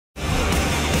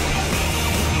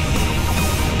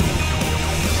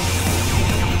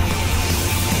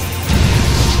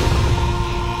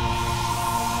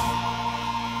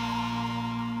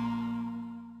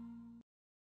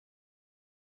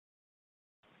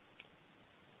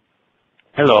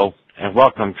Hello, and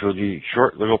welcome to the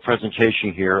short little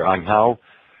presentation here on how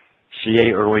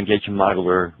ERwin Data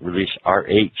Modeler release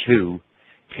R8.2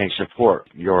 can support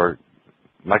your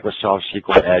Microsoft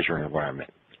SQL Azure environment.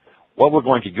 What we're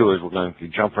going to do is we're going to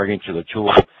jump right into the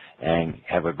tool and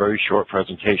have a very short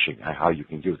presentation on how you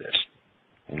can do this.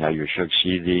 And now you should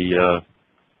see the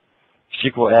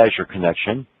SQL Azure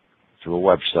connection to a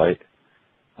website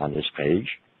on this page.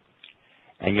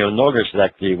 And you'll notice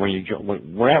that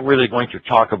we're not really going to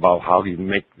talk about how you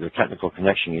make the technical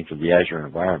connection into the Azure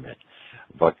environment,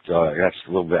 but that's a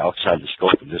little bit outside the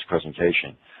scope of this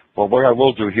presentation. But what I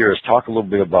will do here is talk a little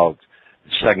bit about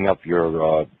setting up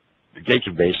your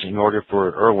database in order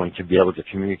for ERwin to be able to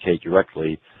communicate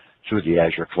directly to the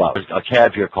Azure cloud. There's a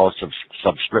tab here called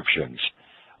subscriptions.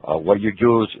 What you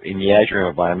do is in the Azure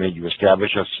environment, you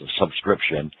establish a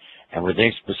subscription, and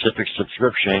within specific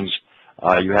subscriptions,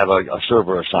 you have a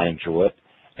server assigned to it,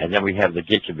 and then we have the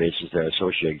databases that are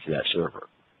associated to that server.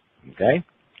 Okay?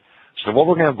 So what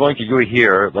we're going to do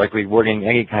here, like we would in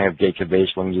any kind of database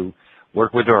when you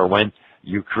work with ERwin,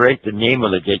 you create the name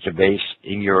of the database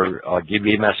in your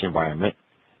DBMS environment.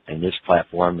 In this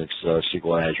platform, it's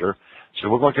SQL Azure. So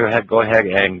we're going to go ahead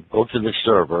and go to this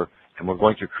server, and we're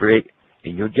going to create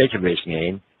a new database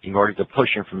name in order to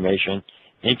push information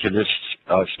into this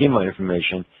schema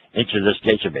information into this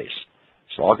database.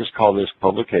 So I'll just call this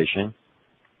publication,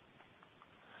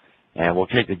 and we'll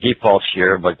take the defaults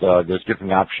here, but there's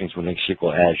different options within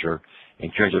SQL Azure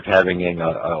in terms of having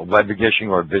a web edition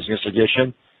or a business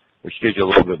edition, which gives you a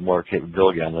little bit more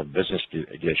capability on the business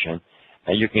edition,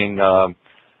 and you can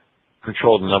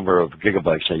control the number of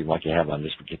gigabytes that you want to have on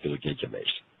this particular database.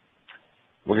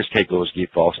 We'll just take those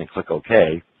defaults and click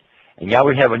OK, and now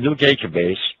we have a new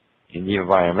database in the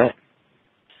environment.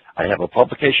 I have a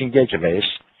publication database.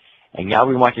 And now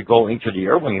we want to go into the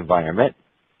ERwin environment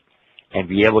and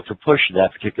be able to push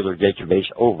that particular database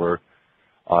over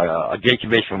a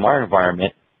database from our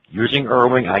environment using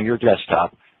ERwin on your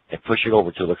desktop and push it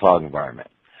over to the cloud environment.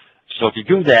 So to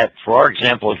do that, for our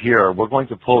example here, we're going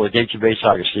to pull a database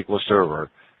out of SQL Server,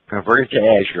 convert it to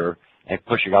Azure, and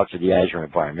push it out to the Azure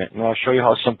environment. And I'll show you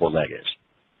how simple that is.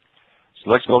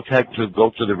 So let's go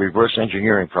to the reverse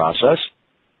engineering process.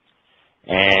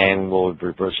 And we'll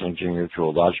reverse engineer to a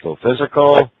logical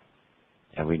physical,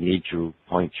 and we need to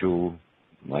point to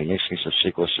my instance of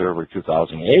SQL Server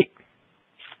 2008.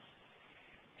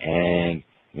 And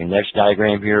in the next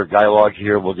diagram here, dialog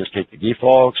here, we'll just take the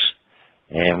defaults,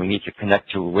 and we need to connect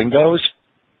to Windows,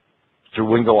 through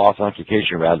window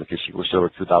authentication rather, to SQL Server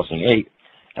 2008,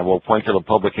 and we'll point to the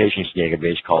publications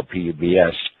database called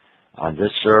PUBS on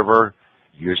this server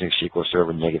using SQL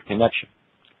Server native connection.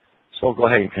 So we'll go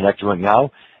ahead and connect to it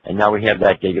now, and now we have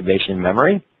that database in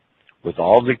memory with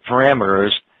all the parameters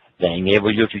that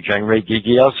enable you to generate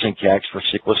DDL syntax for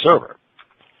SQL Server.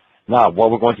 Now,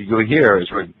 what we're going to do here is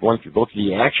we're going to go to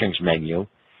the Actions menu,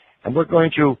 and we're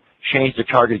going to change the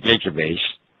target database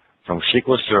from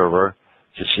SQL Server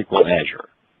to SQL Azure.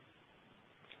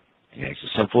 And it's as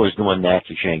simple as doing that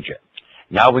to change it.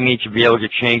 Now we need to be able to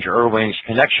change ERwin's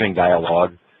connection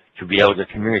dialog to be able to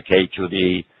communicate to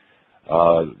the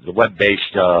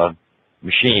web-based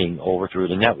machine over through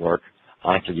the network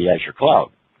onto the Azure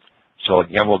cloud. So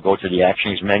again, we'll go to the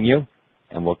Actions menu,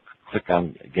 and we'll click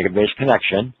on Database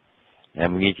Connection,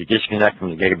 and we need to disconnect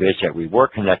from the database that we were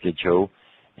connected to,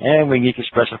 and we need to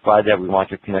specify that we want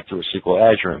to connect to a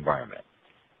SQL Azure environment.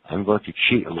 I'm going to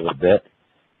cheat a little bit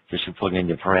just to put in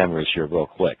the parameters here real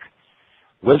quick.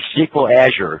 With SQL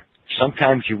Azure,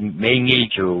 sometimes you may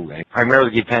need to, and it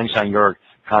primarily depends on your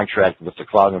contract with the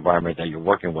cloud environment that you're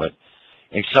working with.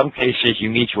 In some cases, you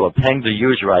need to append the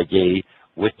user ID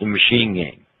with the machine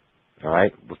name, all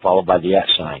right, followed by the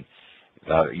 @ sign.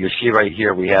 You see right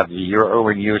here we have your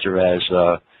ERwin user as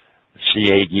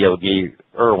CADLD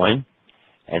ERwin,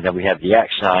 and then we have the @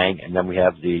 sign, and then we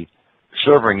have the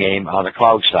server name on the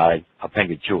cloud side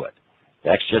appended to it.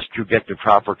 That's just to get the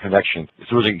proper connection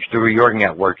through your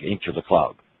network into the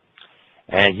cloud.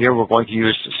 And here we're going to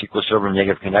use the SQL Server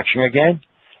native connection again.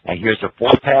 And here's the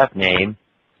full path name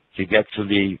to get to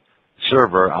the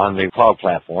server on the cloud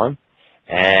platform.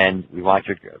 And we want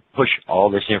to push all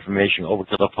this information over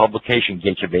to the publication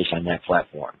database on that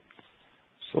platform.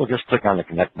 So we'll just click on the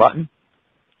Connect button.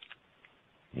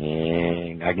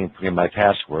 And I can put in my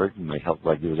password. It might help if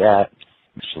I do that.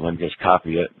 So let me just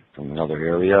copy it from another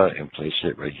area and place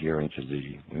it right here into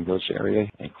the Windows area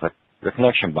and click the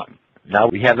Connection button. Now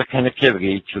we have the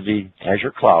connectivity to the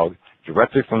Azure cloud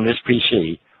directly from this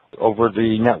PC over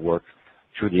the network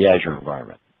to the Azure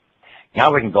environment.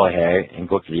 Now we can go ahead and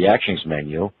go to the Actions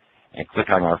menu and click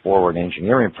on our forward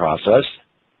engineering process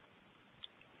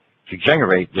to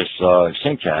generate this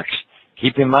syntax.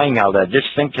 Keep in mind now that this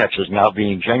syntax is now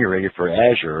being generated for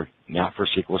Azure, not for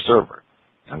SQL Server.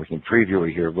 And we can preview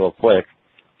it here real quick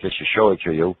just to show it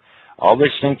to you. All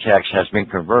this syntax has been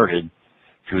converted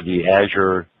to the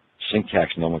Azure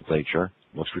syntax nomenclature,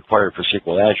 what's required for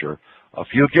SQL Azure. A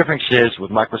few differences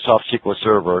with Microsoft SQL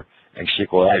Server and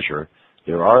SQL Azure.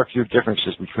 There are a few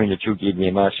differences between the two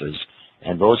DBMSs,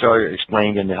 and those are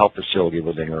explained in the help facility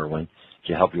within ERwin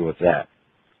to help you with that.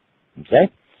 Okay?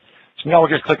 So now we'll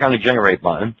just click on the Generate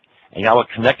button, and now we'll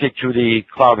connect it to the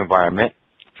cloud environment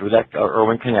through that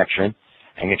ERwin connection,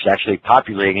 and it's actually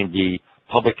populating the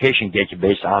publication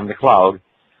database on the cloud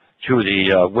to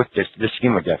the with this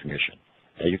schema definition.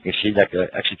 You can see that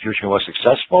the execution was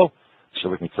successful, so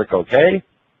we can click OK.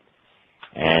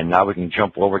 And now we can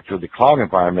jump over to the cloud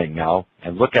environment now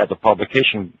and look at the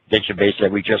publication database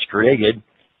that we just created.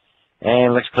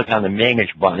 And let's click on the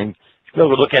Manage button to be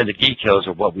able to look at the details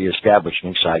of what we established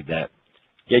inside that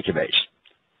database.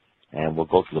 And we'll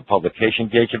go to the publication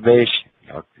database.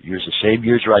 I'll use the same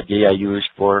user ID I used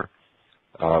for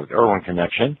the ERwin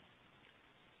connection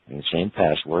and the same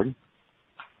password.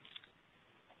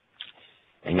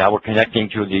 And now we're connecting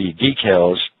to the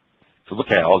details to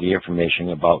look at all the information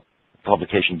about the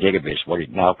publication database, what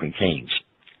it now contains.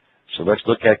 So let's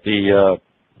look at the,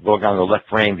 go down the left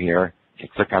frame here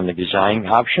and click on the design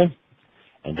option,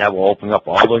 and that will open up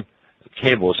all the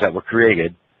tables that were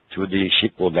created through the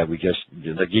SQL that we just,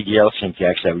 the DDL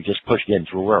syntax that we just pushed in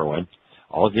through ERwin.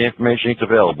 All of the information is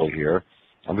available here,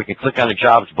 and we can click on the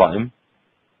Jobs button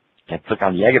and click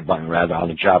on the Edit button rather on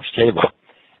the Jobs table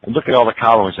and look at all the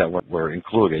columns that were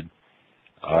included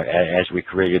as we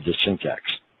created the syntax,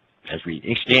 as we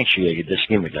instantiated the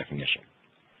schema definition.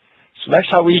 So that's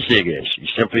how easy it is. You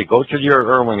simply go to your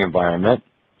ERwin environment,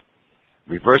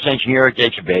 reverse engineer a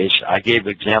database. I gave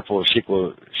the example of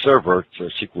SQL Server to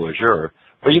SQL Azure,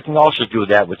 but you can also do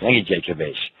that with any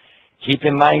database. Keep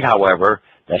in mind, however,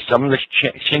 that some of the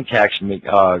syntax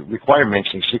requirements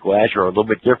in SQL Azure are a little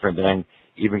bit different than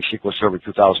even SQL Server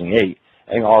 2008,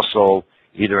 and also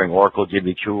either in Oracle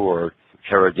DB2 or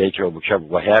Teradata or whichever,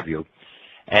 what have you.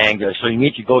 And so you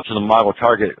need to go to the model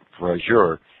target for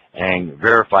Azure and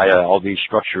verify that all these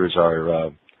structures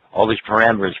are, all these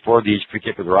parameters for these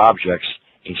particular objects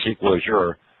in SQL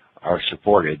Azure are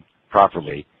supported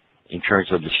properly in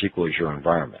terms of the SQL Azure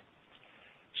environment.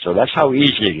 So that's how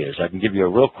easy it is. I can give you a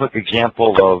real quick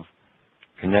example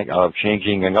of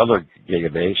changing another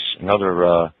database,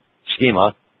 another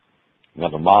schema,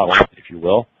 another model, if you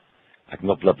will. I can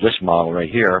open up this model right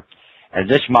here. And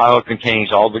this model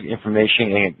contains all the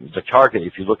information, and the target,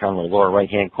 if you look on the lower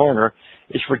right-hand corner,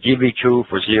 is for DB2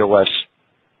 for ZOS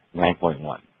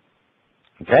 9.1.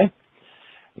 Okay?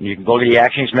 And you can go to the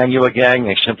Actions menu again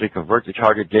and simply convert the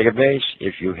target database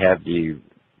if you have the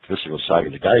physical side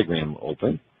of the diagram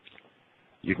open.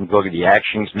 You can go to the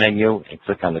Actions menu and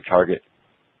click on the target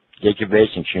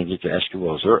database and change it to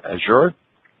SQL Azure.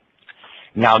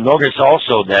 Now notice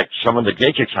also that some of the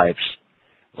data types,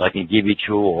 like in DB2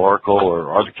 or Oracle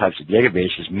or other types of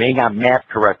databases, may not map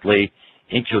correctly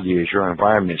into the Azure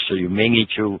environment. So you may need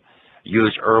to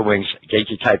use ERwin's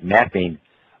data type mapping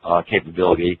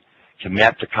capability to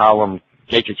map the column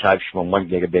data types from one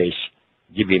database,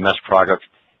 DBMS product,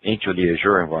 into the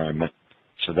Azure environment.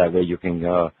 So that way you can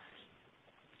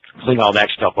clean all that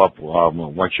stuff up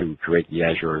once you create the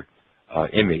Azure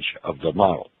image of the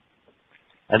model.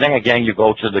 And then again, you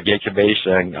go to the database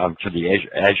and to the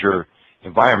Azure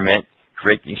environment,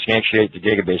 instantiate the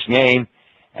database name,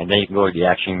 and then you can go to the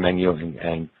Action menu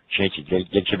and change the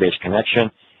database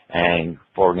connection and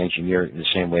forward engineer it in the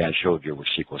same way I showed you with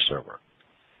SQL Server.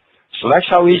 So that's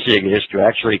how easy it is to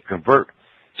actually convert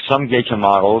some data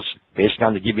models based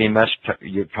on the DBMS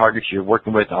targets you're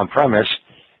working with on-premise.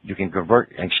 You can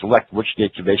convert and select which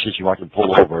databases you want to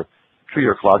pull over to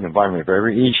your cloud environment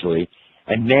very easily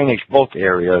and manage both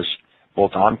areas,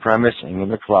 both on-premise and in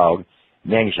the cloud,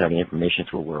 manage that information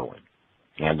through ERwin.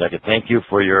 And I'd like to thank you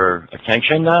for your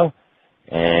attention now,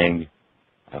 and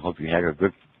I hope you had a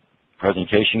good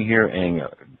presentation here and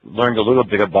learned a little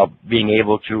bit about being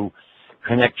able to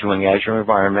connect to an Azure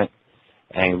environment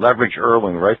and leverage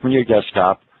ERwin right from your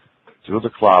desktop through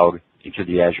the cloud into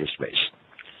the Azure space.